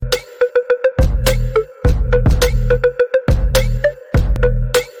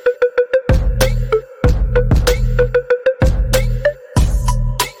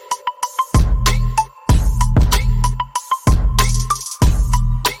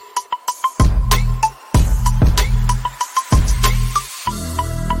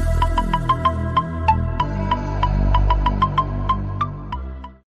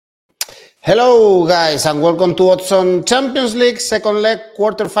Hello guys and welcome to Watson Champions League second leg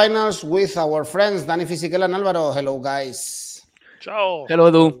quarterfinals with our friends Dani Fisichella and Álvaro. Hello guys. Ciao.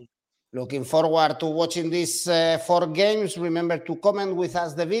 Hello Edu. Looking forward to watching these 4 games. Remember to comment with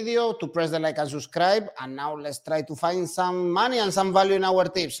us the video, to press the like and subscribe. And now let's try to find some money and some value in our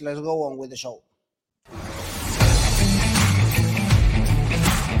tips. Let's go on with the show.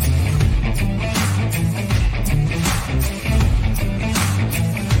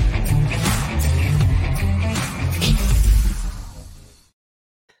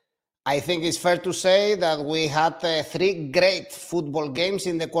 I think it's fair to say that we had 3 great football games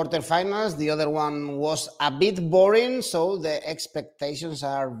in the quarterfinals. The other one was a bit boring, so the expectations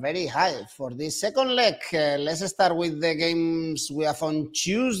are very high for this second leg. Let's start with the games we have on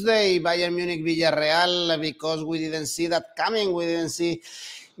Tuesday. Bayern Munich, Villarreal, because we didn't see that coming. We didn't see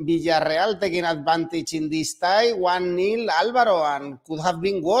Villarreal taking advantage in this tie, 1-0, Álvaro, and could have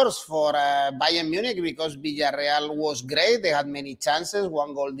been worse for Bayern Munich because Villarreal was great. They had many chances,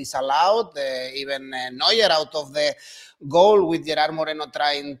 1 goal disallowed, even Neuer out of the goal with Gerard Moreno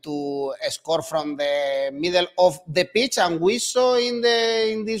trying to score from the middle of the pitch. And we saw in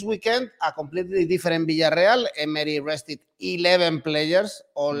this weekend a completely different Villarreal. Emery rested 11 players,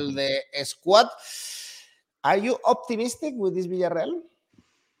 all the squad. Are you optimistic with this Villarreal?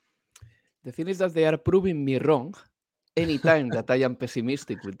 The thing is that they are proving me wrong anytime that I am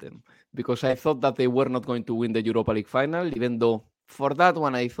pessimistic with them, because I thought that they were not going to win the Europa League final, even though for that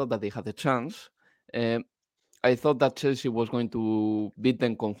one I thought that they had a chance. I thought that Chelsea was going to beat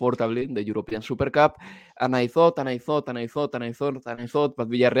them comfortably in the European Super Cup, and I thought, but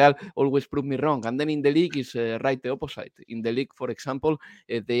Villarreal always proved me wrong. And then in the league is right the opposite. In the league, for example,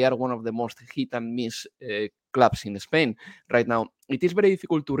 they are one of the most hit and miss clubs in Spain right now. It is very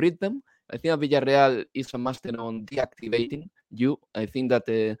difficult to read them. I think that Villarreal is a master on deactivating you. I think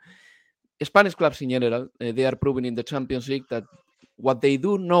that Spanish clubs in general, they are proving in the Champions League that what they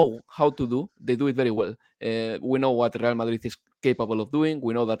do know how to do, they do it very well. We know what Real Madrid is capable of doing.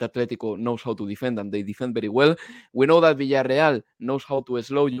 We know that Atletico knows how to defend, and they defend very well. We know that Villarreal knows how to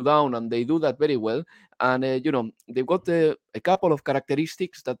slow you down, and they do that very well. And, they've got a couple of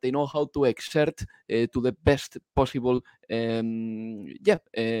characteristics that they know how to exert to the best possible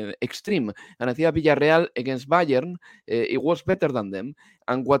extreme. And I think Villarreal against Bayern, it was better than them.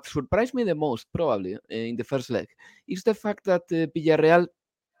 And what surprised me the most, probably, in the first leg, is the fact that Villarreal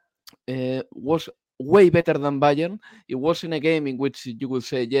was way better than Bayern. It wasn't a game in which you would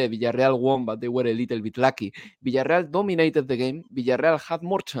say, yeah, Villarreal won, but they were a little bit lucky. Villarreal dominated the game. Villarreal had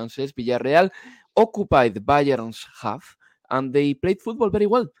more chances. Villarreal occupied Bayern's half, and they played football very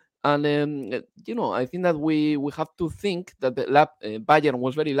well. And, I think that we have to think that Bayern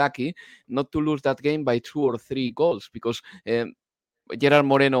was very lucky not to lose that game by 2 or 3 goals, because Gerard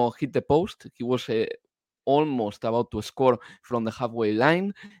Moreno hit the post. He was almost about to score from the halfway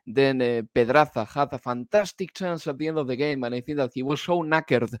line. Then Pedraza had a fantastic chance at the end of the game, and I think that he was so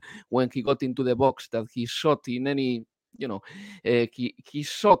knackered when he got into the box that he shot in any... he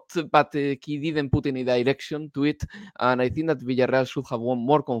shot, but he didn't put any direction to it, and I think that Villarreal should have won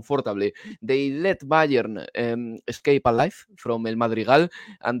more comfortably. They let Bayern escape alive from El Madrigal,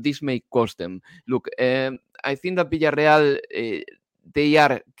 and this may cost them. Look, I think that Villarreal... they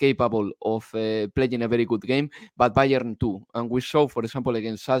are capable of playing a very good game, but Bayern too. And we saw, for example,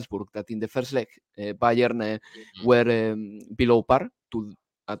 against Salzburg, that in the first leg, Bayern were below par, to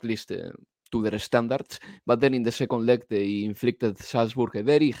at least to their standards. But then in the second leg, they inflicted Salzburg a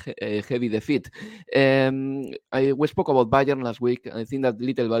very heavy defeat. We spoke about Bayern last week. I think that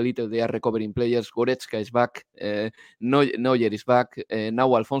little by little they are recovering players. Goretzka is back. Neuer is back.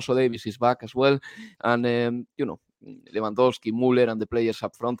 Now Alphonso Davies is back as well. And, Lewandowski, Müller, and the players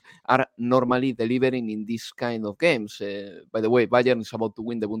up front are normally delivering in this kind of games. By the way, Bayern is about to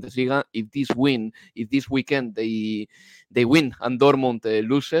win the Bundesliga. If this weekend they win and Dortmund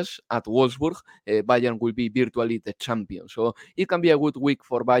loses at Wolfsburg, Bayern will be virtually the champion. So it can be a good week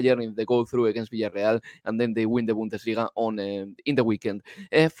for Bayern if they go through against Villarreal and then they win the Bundesliga in the weekend.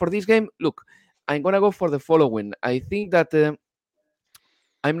 For this game, look, I'm going to go for the following. I think that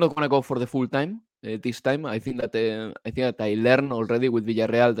I'm not going to go for the full time. This time, I think that I learned already with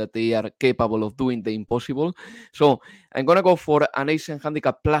Villarreal that they are capable of doing the impossible. So I'm gonna go for an Asian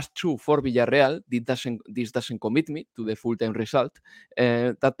handicap +2 for Villarreal. This doesn't commit me to the full time result.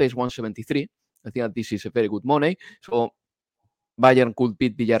 That pays 173. I think that this is a very good money. So Bayern could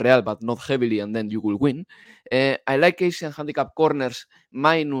beat Villarreal, but not heavily, and then you will win. I like Asian handicap corners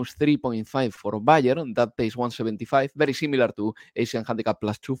 -3.5 for Bayern. That pays 175. Very similar to Asian handicap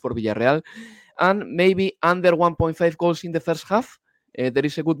 +2 for Villarreal. And maybe under 1.5 goals in the first half. There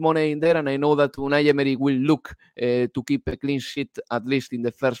is a good money in there, and I know that Unai Emery will look to keep a clean sheet at least in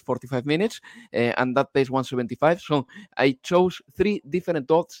the first 45 minutes, and that pays 175. So I chose 3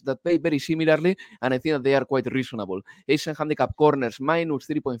 different odds that pay very similarly, and I think that they are quite reasonable. Asian handicap corners minus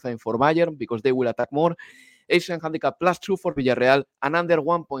 3.5 for Bayern because they will attack more. Asian handicap +2 for Villarreal, and under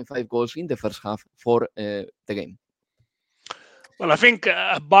 1.5 goals in the first half for the game. Well, I think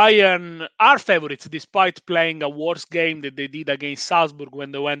Bayern are favorites despite playing a worse game that they did against Salzburg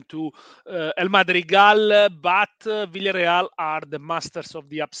when they went to El Madrigal. But Villarreal are the masters of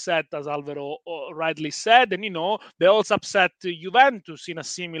the upset, as Alvaro rightly said. And, they also upset Juventus in a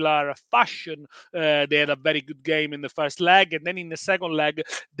similar fashion. They had a very good game in the first leg. And then in the second leg,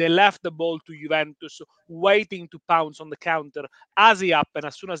 they left the ball to Juventus, waiting to pounce on the counter as it happened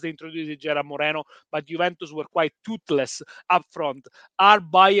as soon as they introduced Gerard Moreno. But Juventus were quite toothless up front. Are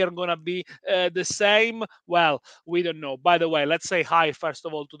Bayern going to be the same? Well, we don't know. By the way, let's say hi, first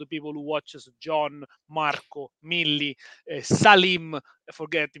of all, to the people who watch us: John, Marco, Millie, Salim.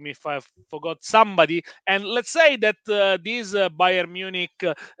 Forget me if I forgot somebody. And let's say that this Bayern Munich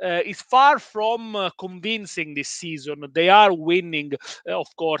is far from convincing this season. They are winning, of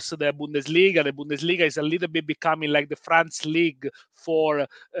course, the Bundesliga. The Bundesliga is a little bit becoming like the France League for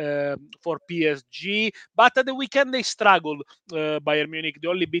PSG. But at the weekend, they struggled. Bayern Munich, they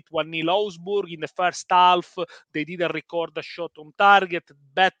only beat 1-0 Augsburg in the first half. They didn't record a shot on target.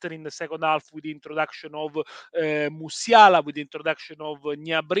 Better in the second half with the introduction of Musiala, with the introduction of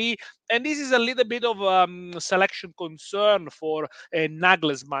Gnabry. And this is a little bit of selection concern for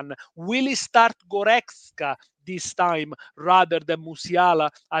Nagelsmann. Will he start Goretzka this time rather than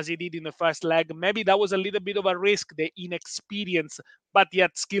Musiala as he did in the first leg? Maybe that was a little bit of a risk, the inexperienced but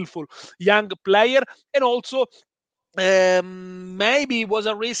yet skillful young player. And also maybe it was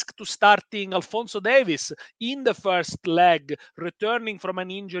a risk to starting Alphonso Davies in the first leg, returning from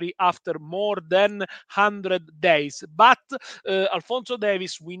an injury after more than 100 days. But Alphonso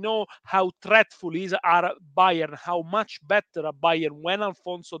Davies, we know how threatful is at Bayern, how much better at Bayern when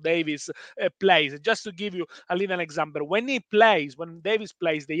Alphonso Davies plays. Just to give you a little example, when Davies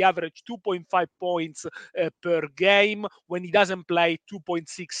plays, they average 2.5 points per game. When he doesn't play,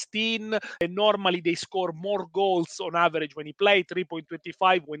 2.16. Normally, they score more goals on average when he plays,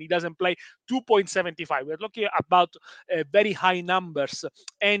 3.25. When he doesn't play, 2.75. We're looking about very high numbers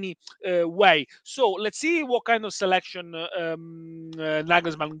anyway. So let's see what kind of selection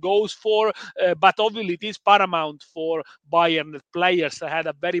Nagelsmann goes for. But obviously, it is paramount for Bayern that players had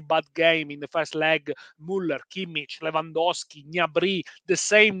a very bad game in the first leg. Müller, Kimmich, Lewandowski, Gnabry, the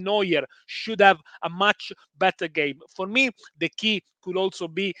same Neuer should have a much better game. For me, the key could also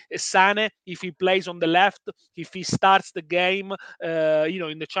be Sane if he plays on the left, if he starts the game.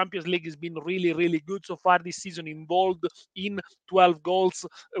 In the Champions League, he's been really, really good so far this season, involved in 12 goals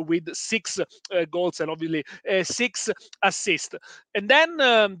with 6 goals and obviously 6 assists. And then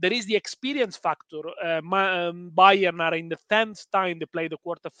there is the experience factor. Bayern are in the 10th time they play the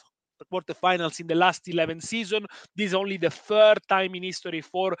quarterfinals in the last 11 seasons. This is only the 3rd time in history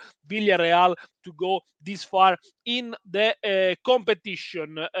for Villarreal to go this far in the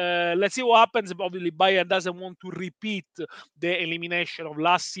competition. Let's see what happens. Obviously, Bayern doesn't want to repeat the elimination of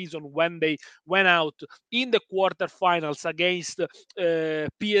last season when they went out in the quarterfinals against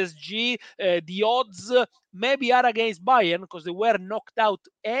PSG. The odds maybe are against Bayern because they were knocked out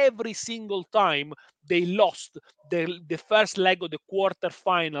every single time they lost the first leg of the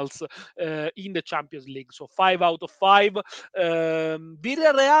quarterfinals in the Champions League. So 5 out of 5.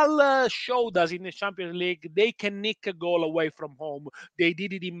 Villarreal showed us in the Champions League they can nick a goal away from home. They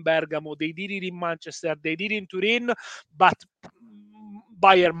did it in Bergamo. They did it in Manchester. They did it in Turin. But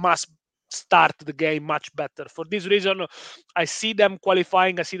Bayern must start the game much better. For this reason, I see them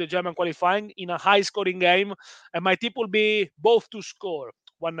qualifying. I see the German qualifying in a high-scoring game. And my tip will be both to score,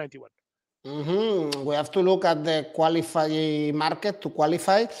 191. We have to look at the qualifying market to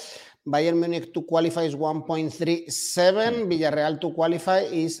qualify. Bayern Munich to qualify is 1.37. Villarreal to qualify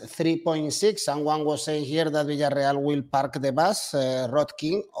is 3.6. And one was saying here that Villarreal will park the bus. Rod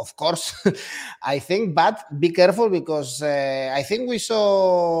King, of course, I think. But be careful because I think we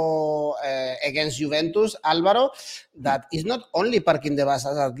saw against Juventus, Alvaro, that is not only parking the bus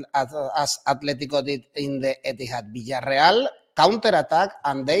as Atletico did in the Etihad. Villarreal counter-attack,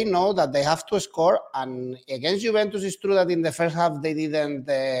 and they know that they have to score. And against Juventus, it's true that in the first half they didn't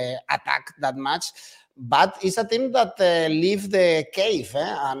attack that much, but it's a team that leave the cave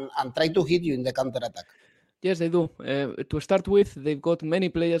and try to hit you in the counter-attack. Yes, they do. To start with, they've got many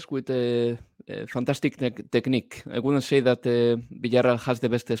players with fantastic technique. I wouldn't say that Villarreal has the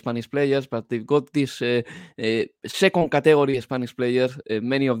best Spanish players, but they've got this second category Spanish players.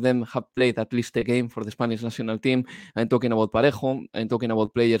 Many of them have played at least a game for the Spanish national team. I'm talking about Parejo. I'm talking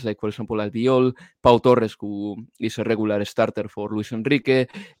about players like, for example, Albiol, Pau Torres, who is a regular starter for Luis Enrique.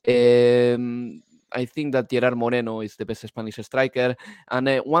 I think that Gerard Moreno is the best Spanish striker. And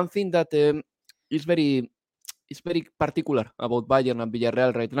one thing that is very particular about Bayern and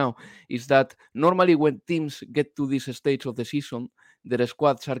Villarreal right now is that normally when teams get to this stage of the season, their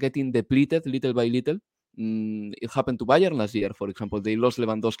squads are getting depleted little by little. It happened to Bayern last year, for example. They lost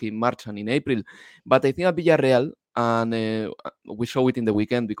Lewandowski in March and in April. But I think at Villarreal, and we saw it in the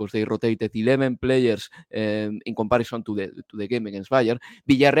weekend because they rotated 11 players in comparison to the game against Bayern.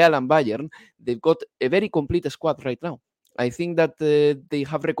 Villarreal and Bayern, they've got a very complete squad right now. I think that they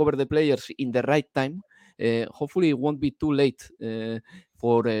have recovered the players in the right time. Hopefully it won't be too late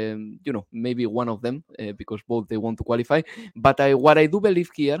for maybe one of them because both they want to qualify. But what I do believe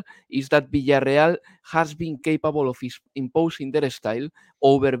here is that Villarreal has been capable of imposing their style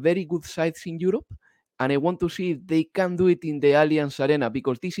over very good sides in Europe. And I want to see if they can do it in the Allianz Arena,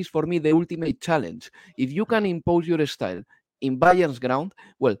 because this is for me the ultimate challenge. If you can impose your style in Bayern's ground,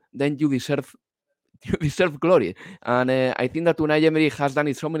 well, then you deserve glory. And I think that Unai Emery has done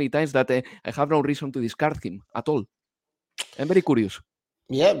it so many times that I have no reason to discard him at all. I'm very curious.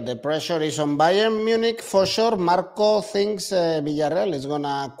 Yeah, the pressure is on Bayern Munich for sure. Marco thinks Villarreal is going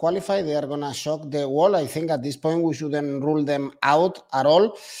to qualify. They are going to shock the wall. I think at this point we shouldn't rule them out at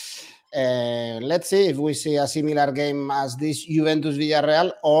all. Let's see if we see a similar game as this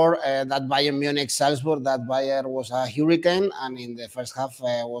Juventus-Villarreal or that Bayern Munich-Salzburg, that Bayern was a hurricane and in the first half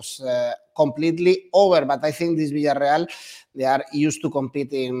was completely over. But I think this Villarreal, they are used to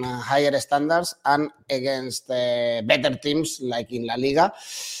compete in higher standards and against better teams like in La Liga.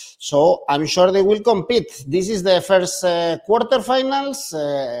 So I'm sure they will compete. This is the first quarterfinals.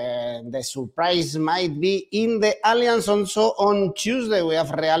 The surprise might be in the Allianz also on Tuesday. We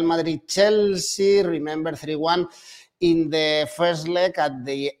have Real Madrid-Chelsea. Remember 3-1 in the first leg. At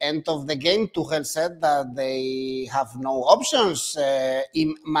the end of the game, Tuchel said that they have no options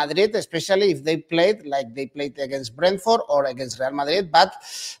in Madrid, especially if they played like they played against Brentford or against Real Madrid. But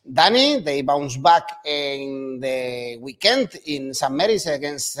Danny, they bounced back in the weekend in St. Mary's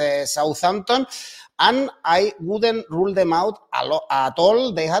against Southampton. And I wouldn't rule them out at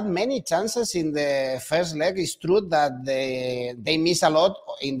all. They had many chances in the first leg. It's true that they miss a lot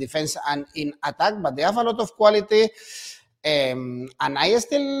in defense and in attack, but they have a lot of quality. And I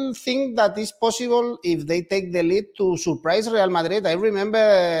still think that it's possible if they take the lead to surprise Real Madrid. I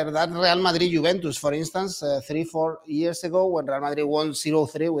remember that Real Madrid-Juventus, for instance, 3-4 years ago when Real Madrid won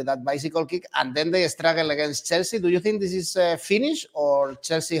 0-3 with that bicycle kick, and then they struggle against Chelsea. Do you think this is finished or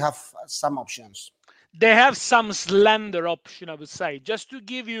Chelsea have some options? They have some slender option, I would say. Just to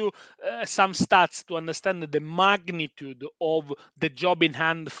give you some stats to understand the magnitude of the job in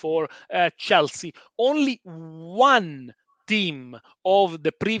hand for Chelsea. Only one team of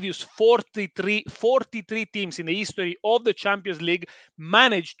the previous 43 teams in the history of the Champions League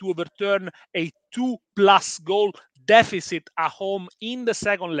managed to overturn a 2+ goal deficit at home in the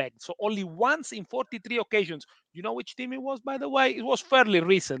second leg. So only once in 43 occasions. You know which team it was, by the way? It was fairly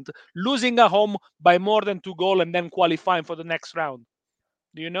recent, losing at home by more than 2 goals and then qualifying for the next round.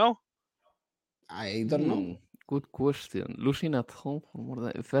 Do you know? I don't know. Good question. Losing at home for more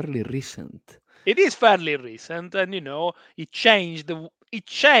than fairly recent. It is fairly recent, and it changed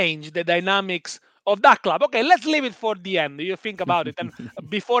the dynamics of that club. Okay, let's leave it for the end. You think about it, and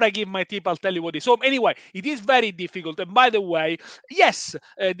before I give my tip, I'll tell you what it is. So anyway, it is very difficult. And by the way, yes,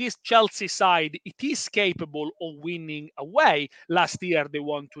 this Chelsea side, it is capable of winning away. Last year they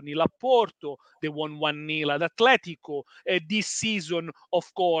won 2-0 at Porto, they won 1-0 at Atletico. This season,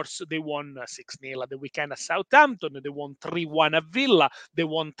 of course, they won 6-0 at the weekend at Southampton. They won 3-1 at Villa. They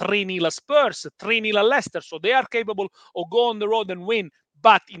won 3-0 at Spurs, 3-0 at Leicester. So they are capable of go on the road and win.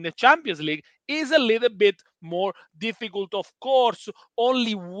 But in the Champions League is a little bit more difficult. Of course,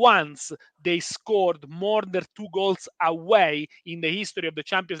 only once they scored more than 2 goals away in the history of the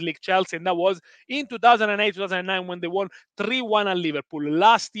Champions League, Chelsea, and that was in 2008-2009 when they won 3-1 at Liverpool.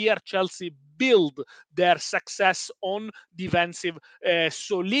 Last year, Chelsea build their success on defensive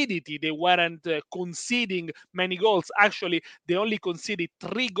solidity. They weren't conceding many goals. Actually, they only conceded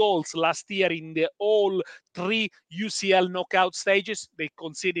 3 goals last year in the all 3 UCL knockout stages. They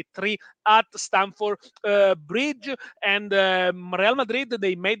conceded 3 at Stamford Bridge, and Real Madrid,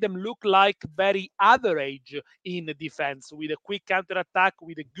 they made them look like very average in defense, with a quick counter-attack,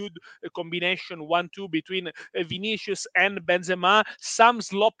 with a good combination 1-2 between Vinicius and Benzema, some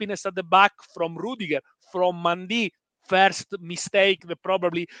sloppiness at the back from Rudiger, from Mendy. First mistake that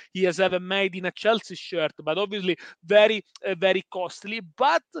probably he has ever made in a Chelsea shirt, but obviously very, very costly.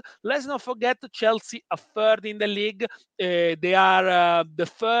 But let's not forget Chelsea, a third in the league. They are the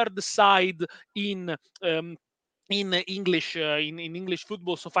third side in English in English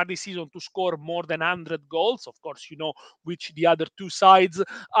football so far this season to score more than 100 goals. Of course, you know which the other two sides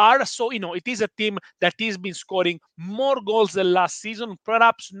are. So, you know, it is a team that has been scoring more goals than last season,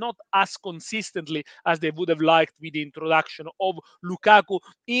 perhaps not as consistently as they would have liked with the introduction of Lukaku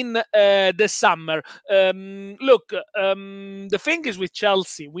in the summer. The thing is with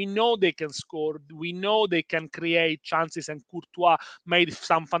Chelsea, we know they can score, we know they can create chances, and Courtois made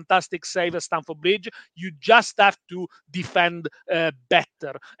some fantastic save at Stamford Bridge. You just have to defend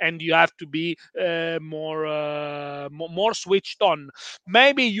better, and you have to be more switched on.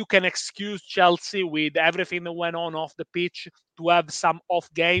 Maybe you can excuse Chelsea with everything that went on off the pitch to have some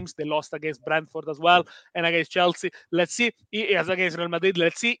off games. They lost against Brentford as well, and against Chelsea. Let's see, as against Real Madrid,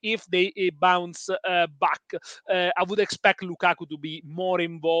 let's see if they bounce back. I would expect Lukaku to be more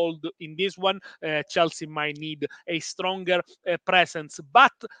involved in this one. Chelsea might need a stronger presence,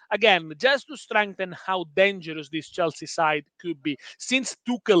 but again, just to strengthen how dangerous this Chelsea side could be. Since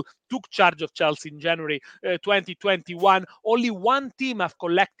Tuchel took charge of Chelsea in January 2021, only one team have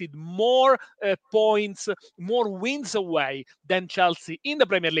collected more points, more wins away than Chelsea in the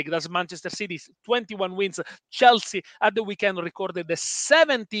Premier League. That's Manchester City's 21 wins. Chelsea at the weekend recorded the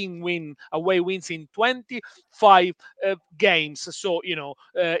 17 away wins in 25 games. So, you know,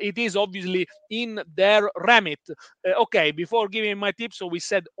 it is obviously in their remit. Okay, before giving my tips, so we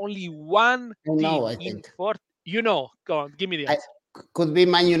said only one team in fourth. You know, go on, give me the answer. Could be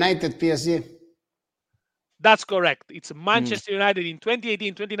Man United, PSG. That's correct. It's Manchester United in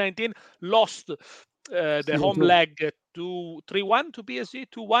 2018-2019 lost the home leg 3-1 to PSG,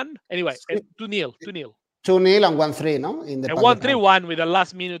 2-1. Anyway, 2-0. 2-0 and 1-3, no? In the 1-3-1 with a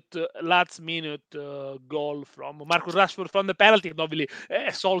last minute goal from Marcus Rashford from the penalty. And obviously,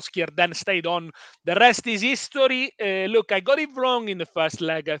 Solskjaer then stayed on. The rest is history. Look, I got it wrong in the first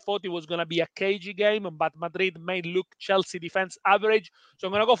leg. I thought it was going to be a cagey game, but Madrid made look Chelsea defense average. So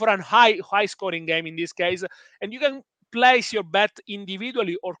I'm going to go for a high scoring game in this case. And you can place your bet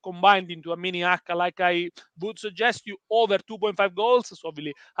individually or combined into a mini haka, like I would suggest you, over 2.5 goals. So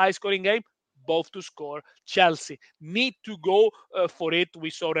obviously, high scoring game. Both to score. Chelsea need to go for it. We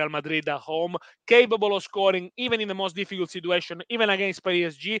saw Real Madrid at home, capable of scoring even in the most difficult situation, even against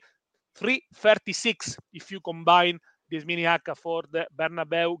PSG. 3.36 if you combine this mini haka for the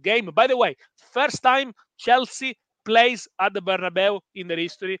Bernabeu game. By the way, first time Chelsea plays at the Bernabeu in their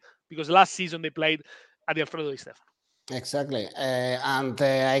history, because last season they played at the Alfredo Di Stefano. Exactly. And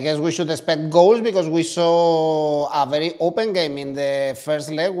I guess we should expect goals, because we saw a very open game in the first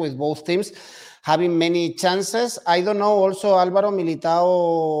leg with both teams having many chances. I don't know. Also, Álvaro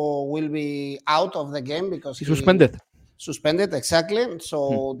Militao will be out of the game because he's suspended. Suspended, exactly.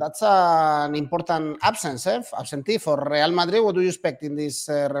 So that's an important absentee for Real Madrid. What do you expect in this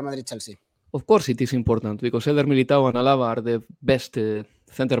Real Madrid-Chelsea? Of course it is important, because Eder Militao and Alaba are the best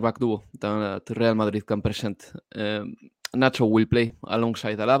centre-back duo that Real Madrid can present. Nacho will play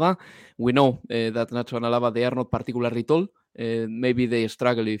alongside Alaba. We know that Nacho and Alaba, they are not particularly tall. Maybe they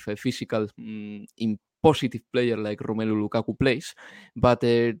struggle if a physical, impositive player like Romelu Lukaku plays. But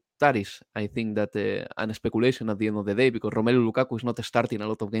that is, I think, that an speculation at the end of the day, because Romelu Lukaku is not starting a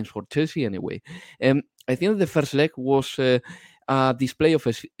lot of games for Chelsea anyway. I think that the first leg was a display of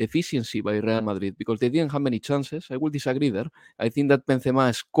efficiency by Real Madrid, because they didn't have many chances. I will disagree there. I think that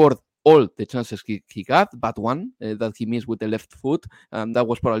Benzema scored all the chances he got, but one that he missed with the left foot, and that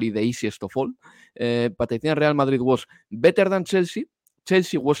was probably the easiest of all. But I think Real Madrid was better than Chelsea.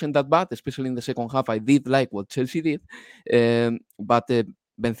 Chelsea wasn't that bad, especially in the second half. I did like what Chelsea did, but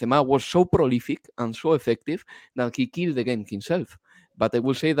Benzema was so prolific and so effective that he killed the game himself. But I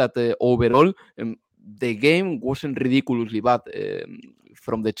will say that overall, the game wasn't ridiculously bad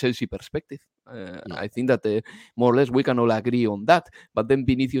from the Chelsea perspective. I think that more or less we can all agree on that. But then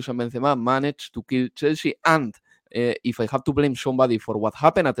Vinicius and Benzema managed to kill Chelsea. And if I have to blame somebody for what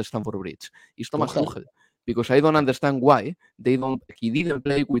happened at Stamford Bridge, it's Thomas Tuchel. Because I don't understand why he didn't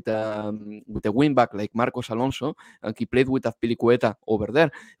play with a wing back like Marcos Alonso, and he played with Azpilicueta over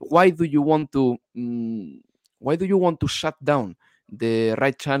there. Why do you want to shut down the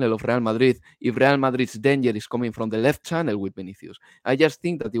right channel of Real Madrid if Real Madrid's danger is coming from the left channel with Vinicius. I just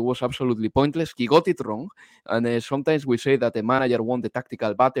think that it was absolutely pointless. He got it wrong, and sometimes we say that a manager won the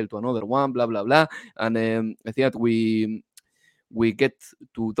tactical battle to another one, blah, blah, blah, and I think that we get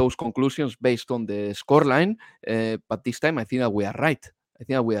to those conclusions based on the scoreline, but this time I think that we are right. I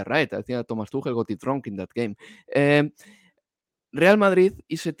think that Thomas Tuchel got it wrong in that game. Real Madrid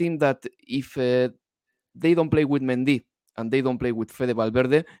is a team that if they don't play with Mendy and they don't play with Fede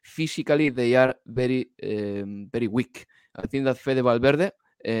Valverde, physically they are very, very weak. I think that Fede Valverde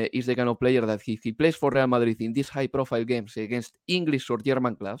is the kind of player that if he plays for Real Madrid in these high-profile games against English or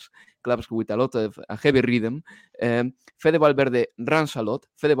German clubs with a lot of heavy rhythm, Fede Valverde runs a lot.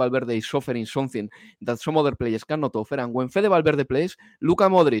 Fede Valverde is offering something that some other players cannot offer. And when Fede Valverde plays, Luka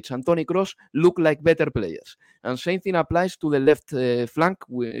Modric and Toni Kroos look like better players. And same thing applies to the left flank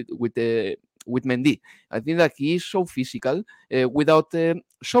with Mendy. I think that he is so physical without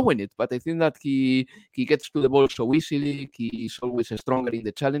showing it, but I think that he gets to the ball so easily. He is always stronger in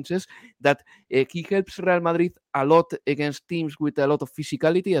the challenges, that he helps Real Madrid a lot against teams with a lot of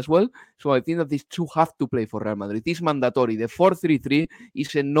physicality as well. So I think that these two have to play for Real Madrid. It's mandatory. The 4-3-3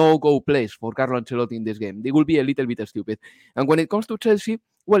 is a no-go place for Carlo Ancelotti in this game. They will be a little bit stupid. And when it comes to Chelsea,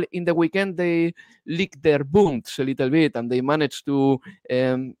 well, in the weekend they licked their wounds a little bit, and they managed to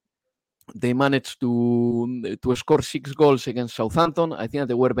score 6 goals against Southampton. I think that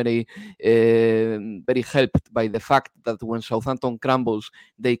they were very helped by the fact that when Southampton crumbles,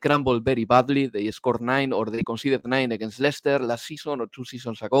 they crumble very badly. They scored 9, or they conceded 9 against Leicester last season or 2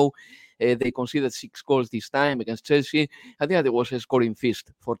 seasons ago. They conceded 6 goals this time against Chelsea. I think that it was a scoring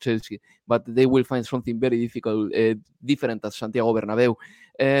feast for Chelsea, but they will find something very difficult, different at Santiago Bernabeu.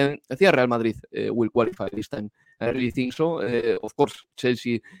 I think Real Madrid will qualify this time. I really think so. Of course,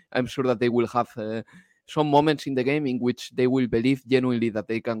 Chelsea, I'm sure that they will have some moments in the game in which they will believe genuinely that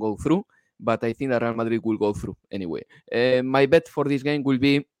they can go through, but I think that Real Madrid will go through anyway. My bet for this game will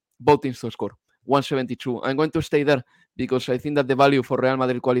be both teams to score, 172. I'm going to stay there because I think that the value for Real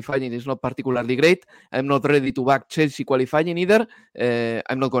Madrid qualifying is not particularly great. I'm not ready to back Chelsea qualifying either.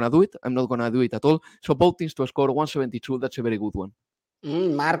 I'm not going to do it. I'm not going to do it at all. So both teams to score, 172. That's a very good one.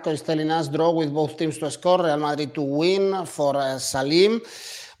 Marco is telling us draw with both teams to score, Real Madrid to win for Salim.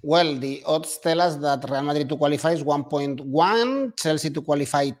 Well, the odds tell us that Real Madrid to qualify is 1.1, Chelsea to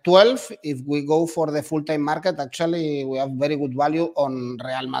qualify 12. If we go for the full-time market, actually we have very good value on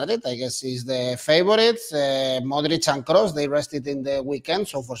Real Madrid. I guess is the favorites. Modric and Kroos, they rested in the weekend,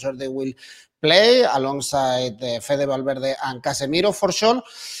 so for sure they will play alongside Fede Valverde and Casemiro for sure,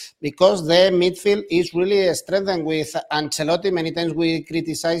 because the midfield is really strengthened with Ancelotti. Many times we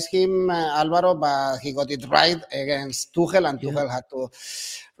criticize him, Álvaro, but he got it right against Tuchel, and Tuchel had to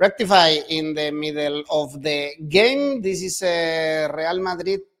rectify in the middle of the game. This is Real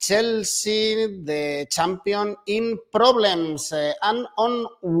Madrid-Chelsea, the champion in problems. And on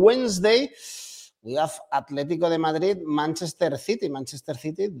Wednesday, we have Atletico de Madrid, Manchester City. Manchester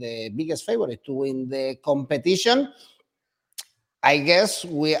City, the biggest favorite to win the competition. I guess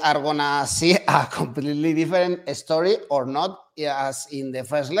we are going to see a completely different story, or not, as in the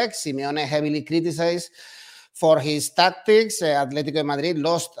first leg. Simeone heavily criticized for his tactics. Atletico de Madrid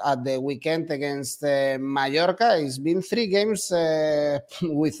lost at the weekend against Mallorca. It's been 3 games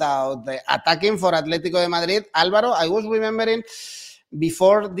without attacking for Atletico de Madrid. Álvaro, I was remembering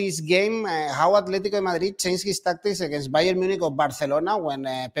before this game how Atletico de Madrid changed his tactics against Bayern Munich or Barcelona when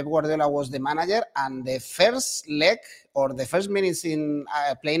Pep Guardiola was the manager, and the first leg or the first minutes in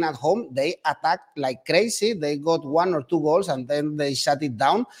playing at home, they attacked like crazy. They got 1 or 2 goals and then they shut it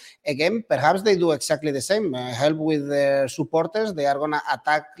down. Again, perhaps they do exactly the same. Help with their supporters. They are going to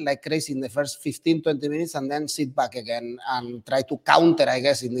attack like crazy in the first 15-20 minutes and then sit back again and try to counter, I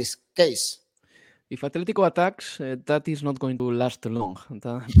guess, in this case. If Atletico attacks, that is not going to last long. I'm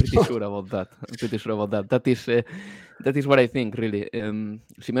pretty sure about that. That is what I think, really.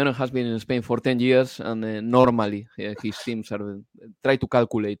 Simeone has been in Spain for 10 years, and normally his teams are try to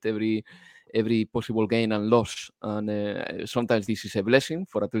calculate every possible gain and loss. And sometimes this is a blessing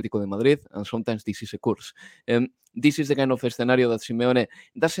for Atletico de Madrid, and sometimes this is a curse. This is the kind of scenario that Simeone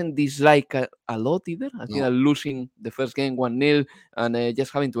doesn't dislike a lot either. I think that losing the first game 1-0 and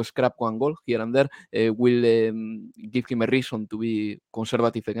just having to scrap 1 goal here and there will give him a reason to be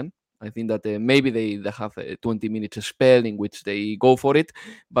conservative again. I think that maybe they have a 20-minute spell in which they go for it,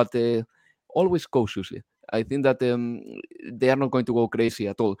 but always cautiously. I think that they are not going to go crazy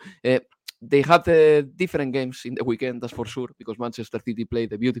at all. They had different games in the weekend, that's for sure, because Manchester City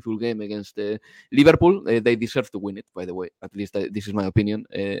played a beautiful game against Liverpool. They deserve to win it, by the way. At least this is my opinion.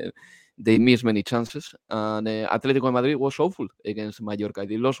 they missed many chances, and Atletico de Madrid was awful against Mallorca.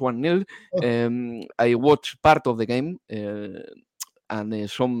 They lost 1-0. I watched part of the game, and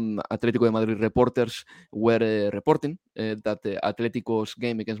some Atletico de Madrid reporters were reporting that Atletico's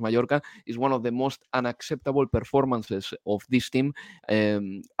game against Mallorca is one of the most unacceptable performances of this team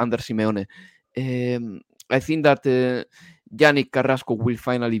under Simeone. I think that Yannick Carrasco will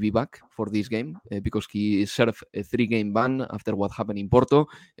finally be back for this game because he served a 3-game ban after what happened in Porto.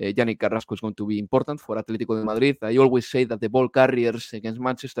 Yannick Carrasco is going to be important for Atletico de Madrid. I always say that the ball carriers against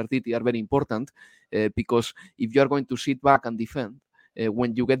Manchester City are very important because if you are going to sit back and defend,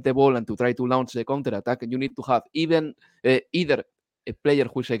 when you get the ball and to try to launch the counter-attack, you need to have even either a player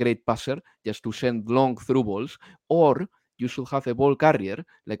who is a great passer just to send long through balls, or you should have a ball carrier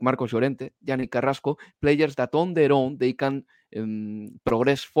like Marcos Llorente, Yannick Carrasco, players that on their own they can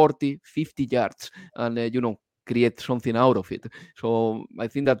progress 40, 50 yards and create something out of it. So I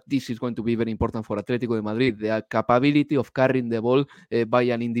think that this is going to be very important for Atletico de Madrid, the capability of carrying the ball by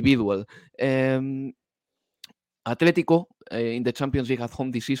an individual. Atletico in the Champions League at home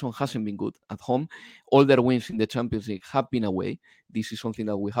this season hasn't been good at home. All their wins in the Champions League have been away. This is something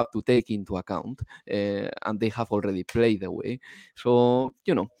that we have to take into account, and they have already played away. So,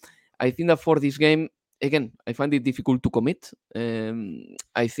 I think that for this game, again, I find it difficult to commit.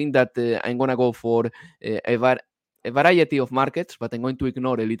 I think that I'm going to go for a variety of markets, but I'm going to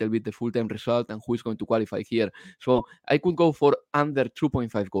ignore a little bit the full-time result and who is going to qualify here. So I could go for under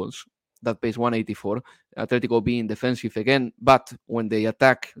 2.5 goals. That pays 184. Atletico being defensive again, but when they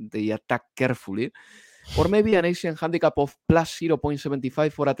attack carefully. Or maybe an Asian handicap of plus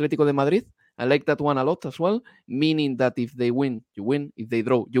 0.75 for Atletico de Madrid. I like that one a lot as well, meaning that if they win, you win. If they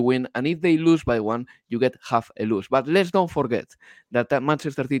draw, you win. And if they lose by one, you get half a lose. But let's don't forget that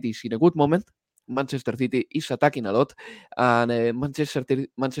Manchester City is in a good moment. Manchester City is attacking a lot, and Manchester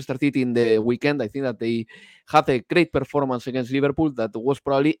City in the weekend, I think that they had a great performance against Liverpool that was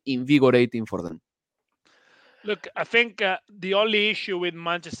probably invigorating for them. Look, I think the only issue with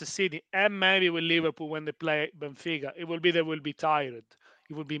Manchester City and maybe with Liverpool when they play Benfica, it will be they will be tired.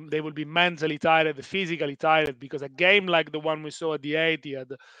 They will be mentally tired, physically tired, because a game like the one we saw at the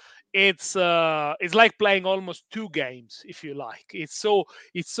Etihad, it's like playing almost two games, if you like. It's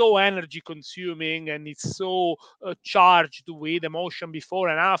so energy consuming, and it's so charged with emotion before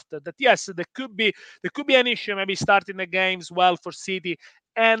and after that. Yes, there could be an issue maybe starting the games well for City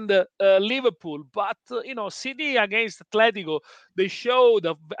and Liverpool, but City against Atletico, they showed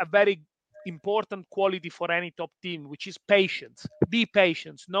a very important quality for any top team, which is patience. Be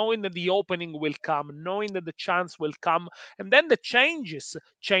patient, knowing that the opening will come, knowing that the chance will come, and then the changes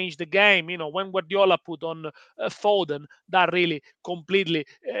change the game. When Guardiola put on Foden, that really completely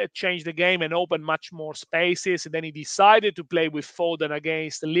changed the game and opened much more spaces. And then he decided to play with Foden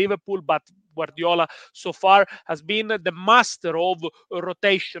against Liverpool, but Guardiola so far has been the master of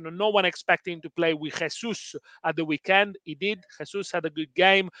rotation. No one expecting to play with Jesus at the weekend. He did. Jesus had a good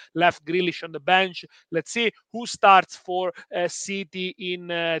game, left Grealish on the bench. Let's see who starts for City in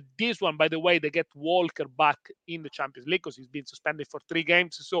this one. By the way, they get Walker back in the Champions League because he's been suspended for 3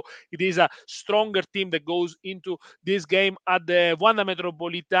 games. So it is a stronger team that goes into this game at the Wanda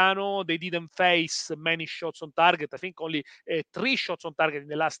Metropolitano. They didn't face many shots on target. I think only 3 shots on target in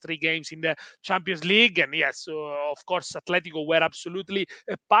the last 3 games in the Champions League. And yes, of course, Atletico were absolutely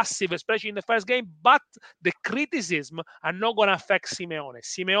passive, especially in the first game. But the criticism are not going to affect Simeone.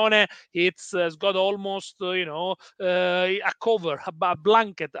 Simeone, has got almost, a cover, a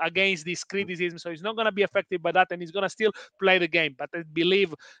blanket against this criticism. So he's not going to be affected by that, and he's going to still play the game. But I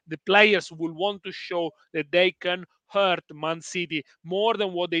believe the players will want to show that they can hurt Man City more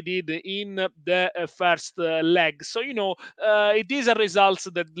than what they did in the first leg. So, it is a result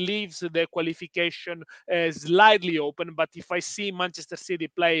that leaves the qualification slightly open. But if I see Manchester City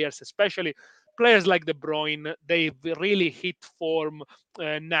players, especially players like De Bruyne, they've really hit form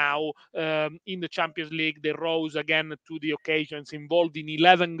now in the Champions League. They rose again to the occasions, involved in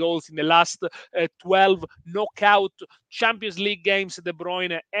 11 goals in the last 12 knockout Champions League games. De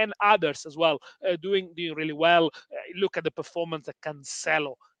Bruyne and others as well doing really well. Look at the performance that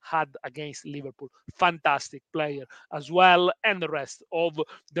Cancelo had against Liverpool. Fantastic player as well. And the rest of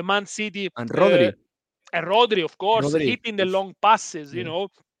the Man City. And Rodri. And Rodri, of course, hitting the long passes,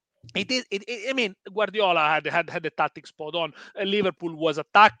 I mean, Guardiola had the tactics spot on. Liverpool was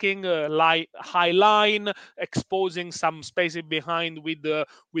attacking high line, exposing some spaces behind with the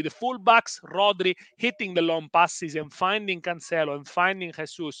fullbacks. Rodri hitting the long passes and finding Cancelo and finding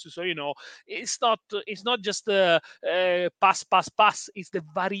Jesus. So it's not just pass. It's the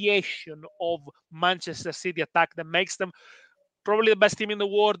variation of Manchester City attack that makes them probably the best team in the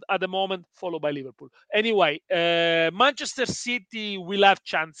world at the moment, followed by Liverpool. Anyway, Manchester City will have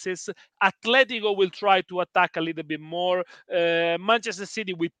chances. Atletico will try to attack a little bit more. Manchester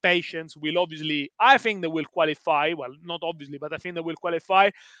City, with patience, will obviously, I think they will qualify. Well, not obviously, but I think they will qualify.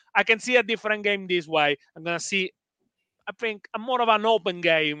 I can see a different game this way. I'm going to see, I think, a more of an open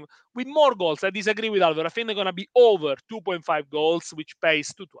game with more goals. I disagree with Alvaro. I think they're going to be over 2.5 goals, which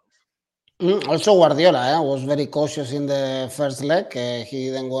pays 212. Also, Guardiola was very cautious in the first leg.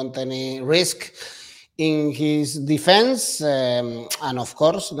 He didn't want any risk in his defense. And of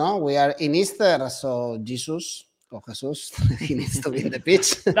course, no, we are in Easter, so Jesus, he needs to be in the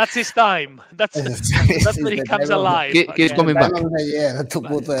pitch. That's his time. That's when he comes alive. He's coming back. Time of the year to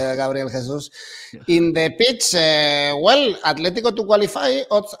put Gabriel Jesus in the pitch. Well, Atletico to qualify,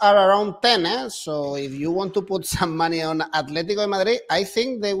 odds are around 10. So if you want to put some money on Atletico de Madrid, I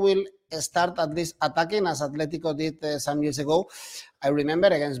think they will start at least attacking as Atletico did some years ago. I remember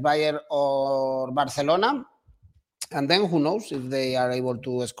against Bayern or Barcelona. And then who knows if they are able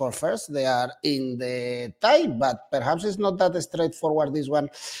to score first. They are in the tie, but perhaps it's not that straightforward, this one,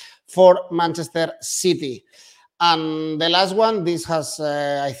 for Manchester City. And the last one, this has,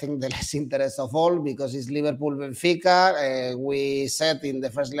 I think, the less interest of all because it's Liverpool-Benfica. We said in the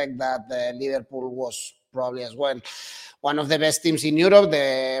first leg that Liverpool was probably as well one of the best teams in Europe,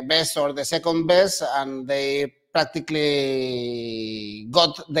 the best or the second best, and they practically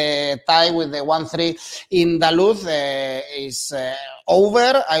got the tie with the 1-3 in Duluth. Is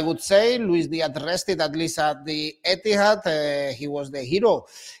over, I would say. Luis Diaz rested at least at the Etihad. He was the hero.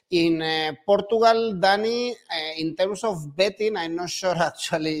 In Portugal, Danny, in terms of betting, I'm not sure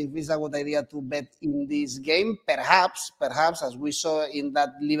actually if it's a good idea to bet in this game. Perhaps, as we saw in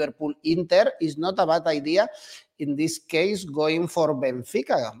that Liverpool-Inter, is not a bad idea. In this case, going for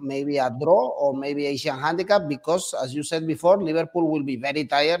Benfica, maybe a draw or maybe Asian handicap, because, as you said before, Liverpool will be very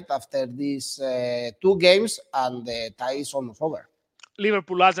tired after these 2 games, and the tie is almost over.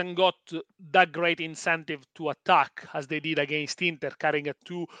 Liverpool hasn't got that great incentive to attack as they did against Inter, carrying a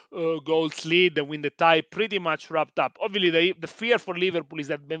 2 goals lead and win the tie pretty much wrapped up. Obviously, the fear for Liverpool is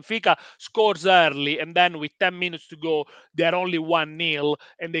that Benfica scores early and then with 10 minutes to go, they're only 1-0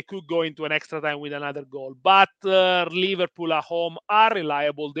 and they could go into an extra time with another goal. But Liverpool at home are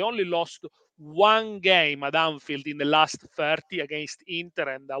reliable. They only lost 1 game at Anfield in the last 30 against Inter,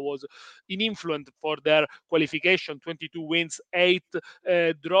 and that was in influence for their qualification. 22 wins, 8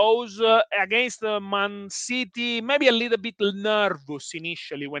 draws. Against Man City, maybe a little bit nervous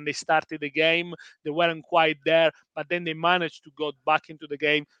initially when they started the game. They weren't quite there, but then they managed to go back into the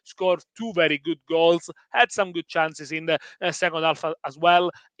game, scored 2 very good goals, had some good chances in the second half as well.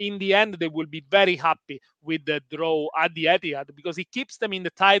 In the end, they will be very happy with the draw at the Etihad because it keeps them in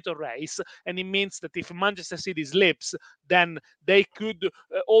the title race, and it means that if Manchester City slips, then they could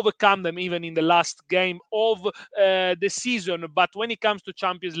overcome them even in the last game of the season. But when it comes to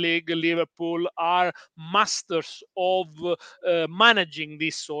Champions League, Liverpool are masters of managing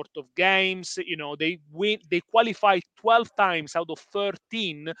this sort of games. You know, they qualify 12 times out of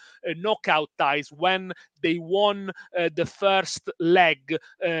 13 knockout ties when they won the first leg.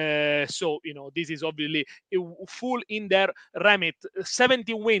 So, you know, this is obviously full in their remit.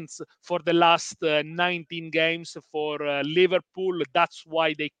 70 wins for the last 19 games for Liverpool. That's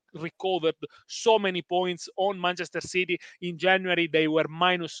why they recovered so many points on Manchester City. In January, they were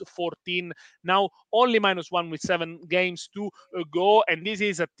minus 14. Now only minus 1 with 7 games to go. And this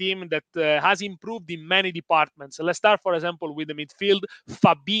is a team that has improved in many departments. Let's start, for example, with the midfield.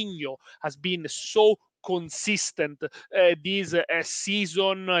 Fabinho has been so consistent this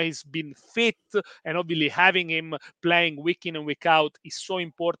season. He's been fit, and obviously having him playing week in and week out is so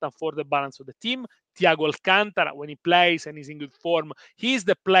important for the balance of the team. Thiago Alcantara, when he plays and is in good form, he's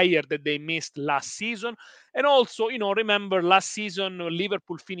the player that they missed last season. And also, you know, remember last season,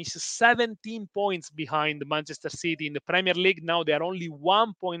 Liverpool finished 17 points behind Manchester City in the Premier League. Now they are only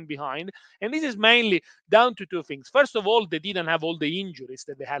 1 point behind. And this is mainly down to 2 things. First of all, they didn't have all the injuries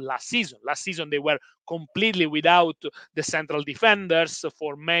that they had last season. Last season, they were completely without the central defenders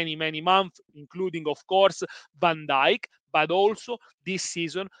for many, many months, including, of course, Van Dijk. But also this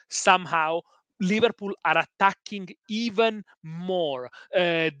season, somehow, Liverpool are attacking even more.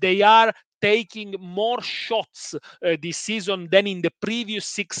 They are taking more shots this season than in the previous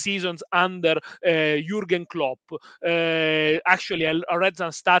 6 seasons under Jurgen Klopp. Actually, I read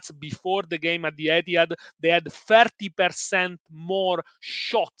some stats before the game at the Etihad. They had 30% more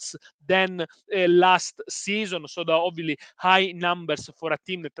shots than last season. So the obviously high numbers for a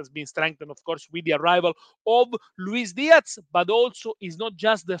team that has been strengthened, of course, with the arrival of Luis Diaz, but also is not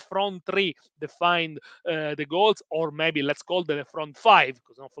just the front three that find the goals, or maybe let's call them the front five,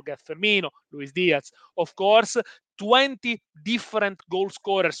 because don't forget Firmino, Luis Diaz, of course. 20 different goal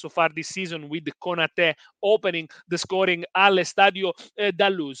scorers so far this season, with Konate opening the scoring all'Estadio da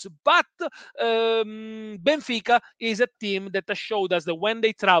Luz. But Benfica is a team that has showed us that when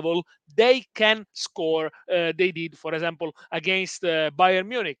they travel, they can score. They did, for example, against Bayern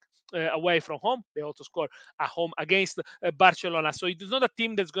Munich. Away from home, they also score at home against Barcelona. So it is not a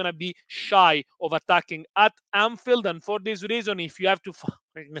team that's going to be shy of attacking at Anfield. And for this reason, if you have to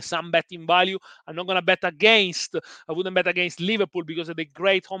find some betting value, I'm not going to bet against. I wouldn't bet against Liverpool because of the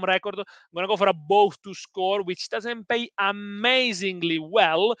great home record. I'm going to go for a both to score, which doesn't pay amazingly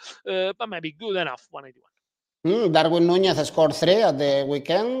well, but maybe good enough. 181. Darwin Núñez scored 3 at the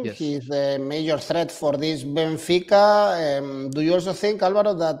weekend. Yes. He's the major threat for this Benfica. Do you also think,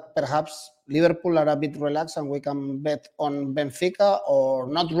 Álvaro, that perhaps Liverpool are a bit relaxed and we can bet on Benfica, or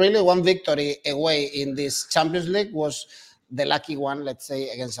not really? One victory away in this Champions League was the lucky one, let's say,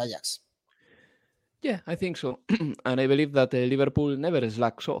 against Ajax. Yeah, I think so. And I believe that Liverpool never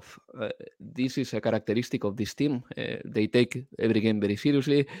slacks off. This is a characteristic of this team. They take every game very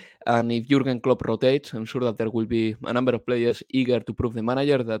seriously. And if Jurgen Klopp rotates, I'm sure that there will be a number of players eager to prove the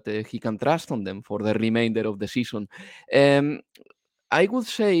manager that he can trust on them for the remainder of the season. I would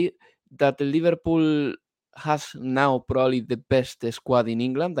say that Liverpool has now probably the best squad in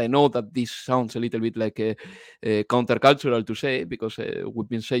England. I know that this sounds a little bit like a countercultural to say, because we've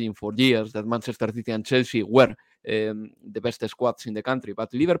been saying for years that Manchester City and Chelsea were the best squads in the country,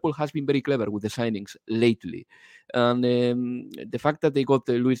 but Liverpool has been very clever with the signings lately. And the fact that they got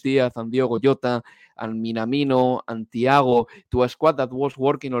Luis Diaz and Diogo Jota and Minamino and Thiago to a squad that was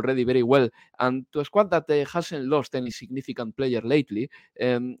working already very well, and to a squad that hasn't lost any significant player lately,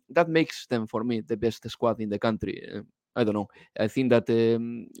 that makes them, for me, the best squad in the country. I don't know. I think that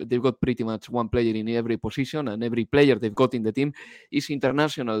they've got pretty much one player in every position, and every player they've got in the team is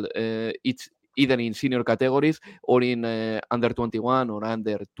international. It's either in senior categories or in under 21 or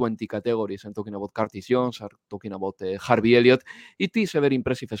under 20 categories. I'm talking about Curtis Jones, I'm talking about Harvey Elliott. It is a very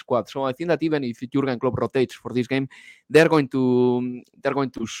impressive squad. So I think that even if Jurgen Klopp rotates for this game, they're going to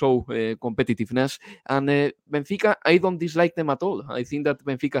show competitiveness. And Benfica, I don't dislike them at all. I think that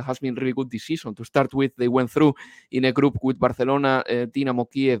Benfica has been really good this season. To start with, they went through in a group with Barcelona, Dinamo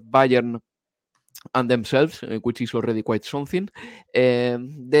Kiev, Bayern, and themselves, which is already quite something.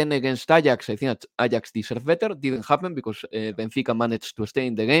 Then against Ajax, I think that Ajax deserved better. Didn't happen because Benfica managed to stay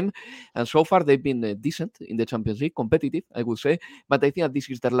in the game. And so far, they've been decent in the Champions League, competitive, I would say. But I think that this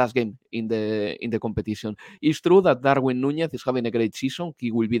is their last game in the competition. It's true that Darwin Núñez is having a great season.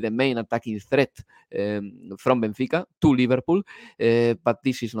 He will be the main attacking threat from Benfica to Liverpool. But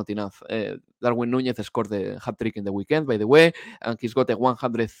this is not enough. Darwin Núñez scored the hat-trick in the weekend, by the way, and he's got a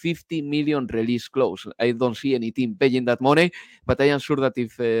 150 million release clause. I don't see any team paying that money, but I am sure that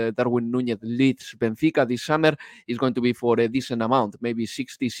if Darwin Núñez leads Benfica this summer, it's going to be for a decent amount, maybe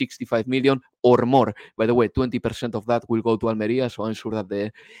 60, 65 million or more. By the way, 20% of that will go to Almeria, so I'm sure that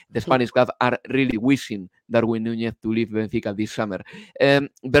the Spanish club are really wishing Darwin Núñez to leave Benfica this summer.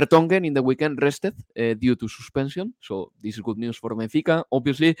 Vertonghen in the weekend rested due to suspension, so this is good news for Benfica.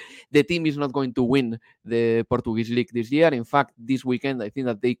 Obviously, the team is not going to win the Portuguese League this year. In fact, this weekend, I think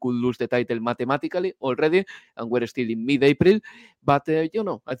that they could lose the title mathematically already, and we're still in mid-April. But, I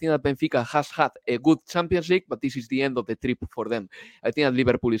think that Benfica has had a good Champions League, but this is the end of the trip for them. I think that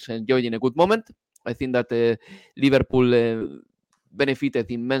Liverpool is enjoying a good moment. I think that Liverpool benefited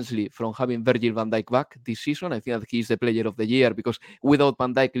immensely from having Virgil van Dijk back this season. I think that he's the player of the year, because without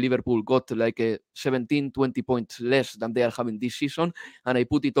Van Dijk, Liverpool got like 17, 20 points less than they are having this season. And I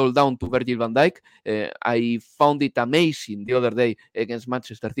put it all down to Virgil van Dijk. I found it amazing the other day against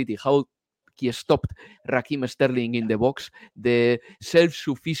Manchester City how he stopped Raheem Sterling in the box. The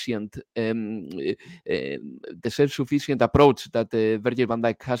self-sufficient approach that Virgil van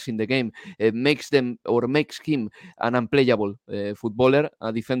Dijk has in the game makes him an unplayable footballer,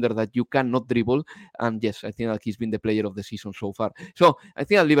 a defender that you cannot dribble. And yes, I think that he's been the player of the season so far. So I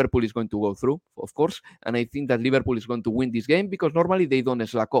think that Liverpool is going to go through, of course, and I think that Liverpool is going to win this game because normally they don't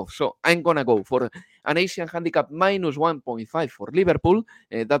slack off. So I'm going to go for an Asian handicap minus 1.5 for Liverpool.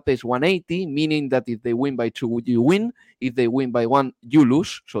 That pays 180 meaning that if they win by 2, you win. If they win by 1, you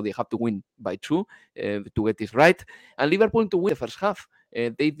lose. So they have to win by 2 to get this right. And Liverpool to win the first half.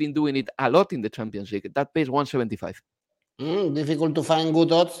 They've been doing it a lot in the Champions League. That pays 175. Difficult to find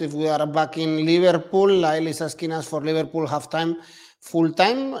good odds if we are back in Liverpool. Lyle is asking us for Liverpool halftime, full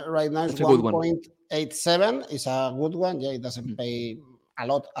time. Right now it's 1.87. It's a good one. Yeah, it doesn't pay a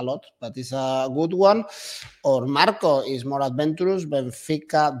lot, but it's a good one. Or Marco is more adventurous.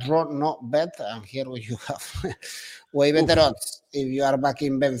 Benfica draw, no bet. And here you have way better odds. If you are back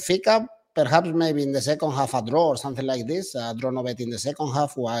in Benfica, perhaps maybe in the second half a draw or something like this. Draw no bet in the second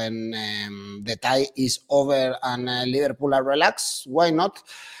half when the tie is over and Liverpool are relaxed. Why not?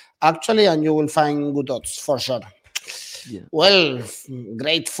 Actually, and you will find good odds for sure. Yeah. Well,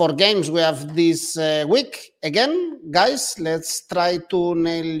 great 4 games we have this week. Again, guys, let's try to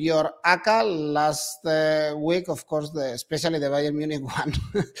nail your ACA. Last week, of course, especially the Bayern Munich one,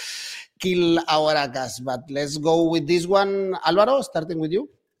 kill our ACAs. But let's go with this one. Alvaro, starting with you.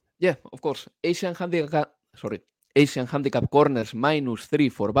 Yeah, of course. Asian handicap corners -3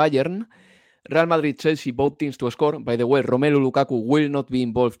 for Bayern. Real Madrid, Chelsea, both teams to score. By the way, Romelu Lukaku will not be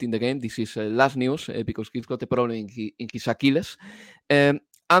involved in the game. This is last news because he's got a problem in his Achilles.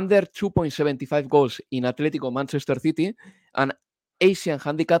 Under 2.75 goals in Atletico Manchester City, and Asian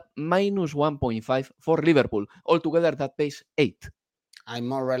handicap -1.5 for Liverpool. Altogether, that pays 8. I'm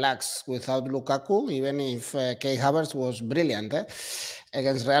more relaxed without Lukaku, even if Kai Havertz was brilliant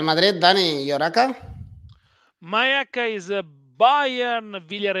against Real Madrid. Danny, your ACA? My ACA is Bayern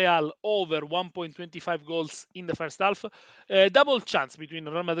Villarreal over 1.25 goals in the first half. Double chance between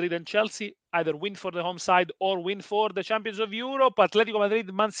Real Madrid and Chelsea, either win for the home side or win for the Champions of Europe. Atletico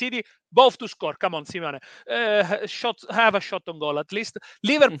Madrid, Man City, both to score. Come on, Simone. Have a shot on goal at least.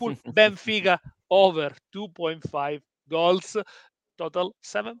 Liverpool, Benfica over 2.5 goals. Total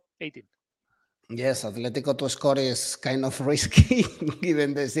 7-18. Yes, Atletico to score is kind of risky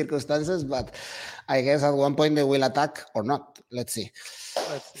given the circumstances, but I guess at one point they will attack or not. Let's see.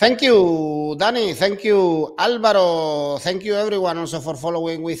 Thank you, Danny. Thank you, Alvaro. Thank you, everyone, also for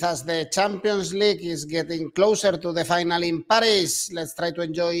following with us. The Champions League is getting closer to the final in Paris. Let's try to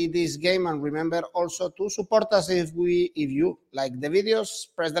enjoy this game, and remember also to support us if you like the videos.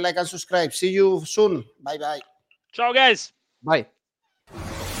 Press the like and subscribe. See you soon. Bye-bye. Ciao, guys. Bye.